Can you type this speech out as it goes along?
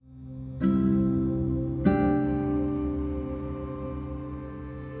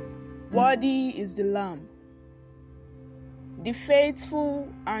Worthy is the Lamb, the faithful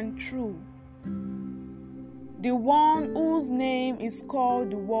and true, the one whose name is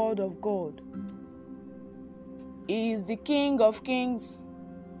called the Word of God. He is the King of kings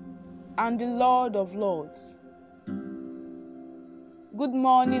and the Lord of lords. Good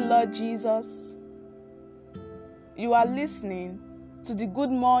morning, Lord Jesus. You are listening to the Good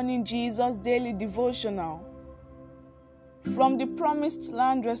Morning Jesus Daily Devotional from the Promised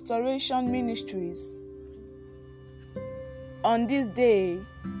Land Restoration Ministries. On this day,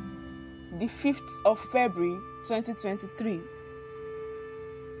 the 5th of February 2023.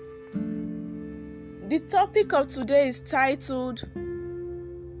 The topic of today is titled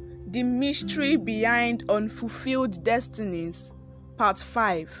The Mystery Behind Unfulfilled Destinies, Part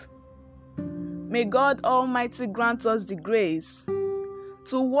 5. May God Almighty grant us the grace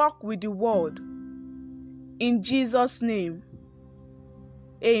to walk with the Word. In Jesus' name,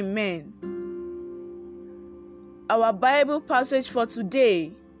 Amen. Our Bible passage for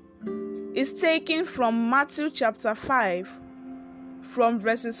today is taken from Matthew chapter 5, from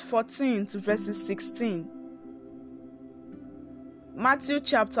verses 14 to verses 16. Matthew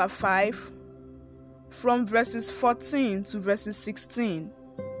chapter 5, from verses 14 to verses 16.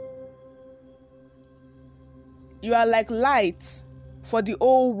 You are like light for the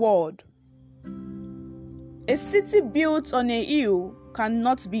whole world. A city built on a hill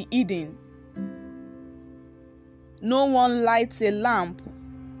cannot be hidden. No one lights a lamp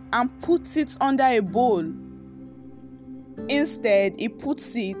and puts it under a bowl. Instead, he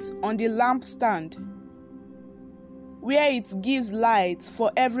puts it on the lampstand, where it gives light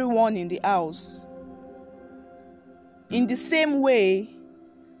for everyone in the house. In the same way,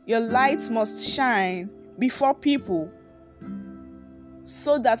 your light must shine before people,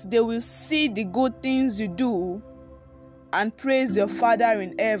 so that they will see the good things you do and praise your Father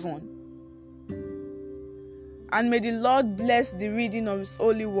in heaven. And may the Lord bless the reading of His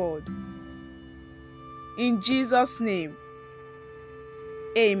holy word. In Jesus' name,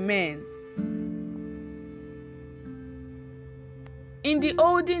 Amen. In the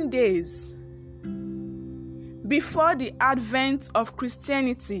olden days, before the advent of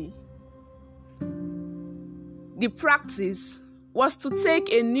Christianity, the practice was to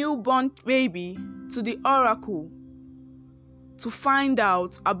take a newborn baby to the oracle to find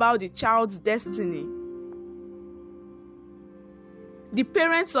out about the child's destiny. The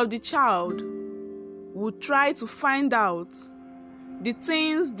parents of the child would try to find out the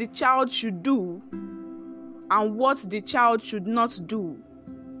things the child should do and what the child should not do,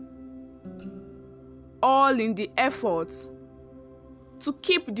 all in the effort to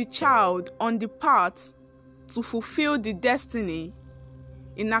keep the child on the path to fulfill the destiny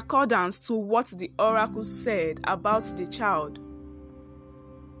in accordance to what the oracle said about the child.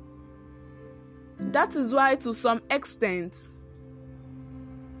 That is why, to some extent,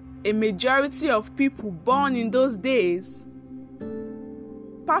 a majority of people born in those days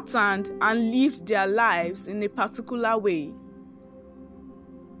patterned and lived their lives in a particular way.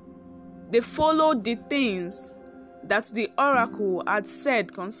 They followed the things that the oracle had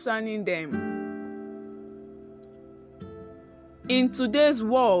said concerning them. In today's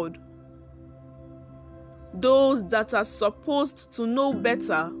world, those that are supposed to know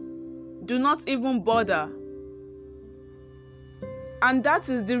better do not even bother. And that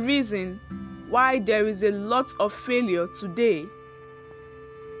is the reason why there is a lot of failure today.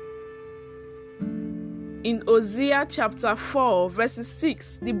 In Hosea chapter 4, verses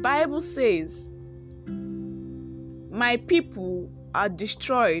 6, the Bible says, "My people are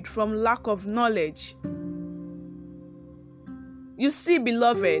destroyed from lack of knowledge." You see,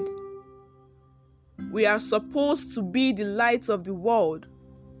 beloved, we are supposed to be the light of the world,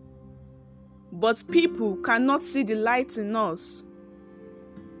 but people cannot see the light in us.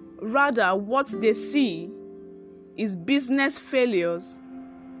 Rather, what they see is business failures,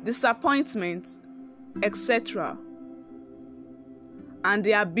 disappointment, etc. And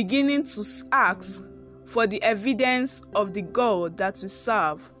they are beginning to ask for the evidence of the God that we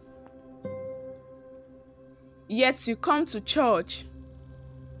serve. Yet you come to church,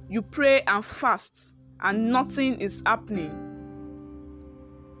 you pray and fast, and nothing is happening.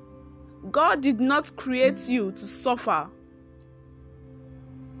 God did not create you to suffer,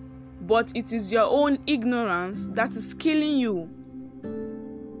 but it is your own ignorance that is killing you,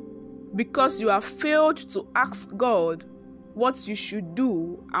 because you have failed to ask God what you should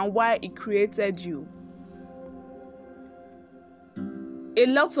do and why He created you. A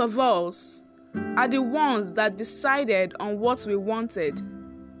lot of us are the ones that decided on what we wanted.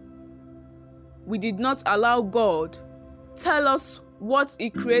 We did not allow God tell us what He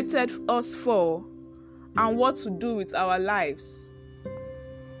created us for, and what to do with our lives.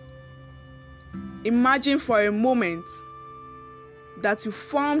 Imagine for a moment that you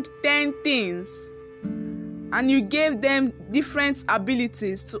formed 10 things and you gave them different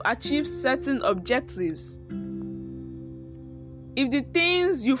abilities to achieve certain objectives. If the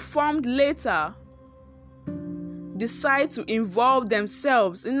things you formed later decide to involve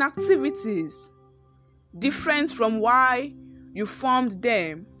themselves in activities different from why you formed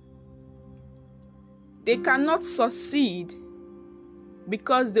them, they cannot succeed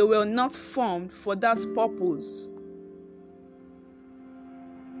because they were not formed for that purpose.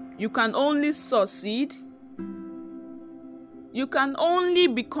 You can only succeed, you can only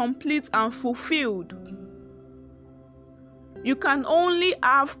be complete and fulfilled, you can only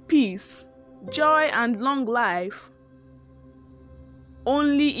have peace, joy, and long life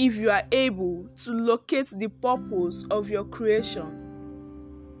only if you are able to locate the purpose of your creation.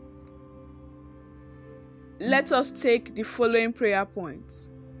 Let us take the following prayer points.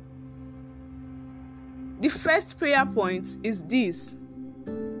 The first prayer point is this: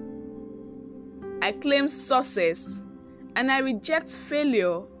 I claim success and I reject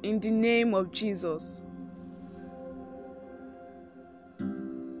failure in the name of Jesus.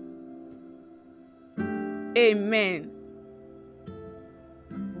 Amen.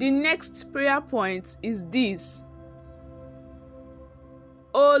 The next prayer point is this: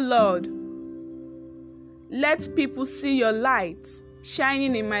 Oh Lord, let people see your light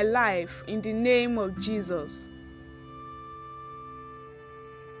shining in my life in the name of Jesus.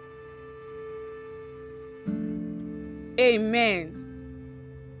 Amen.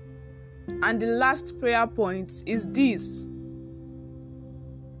 And the last prayer point is this: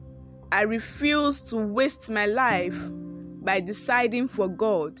 I refuse to waste my life by deciding for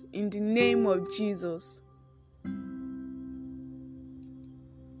God in the name of Jesus.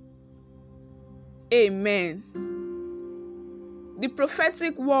 Amen. The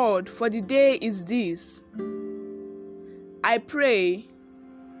prophetic word for the day is this: I pray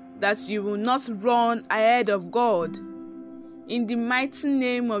that you will not run ahead of God in the mighty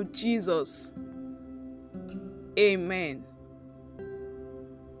name of Jesus. Amen.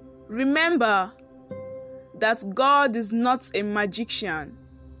 Remember that God is not a magician.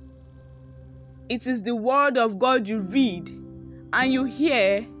 It is the word of God you read and you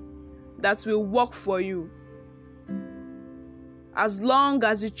hear that will work for you, as long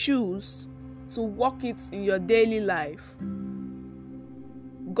as you choose to work it in your daily life.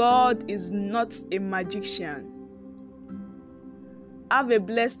 God is not a magician. Have a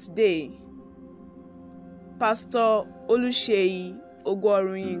blessed day. Pastor Oluseyi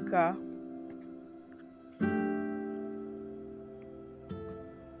Ogworuyinka.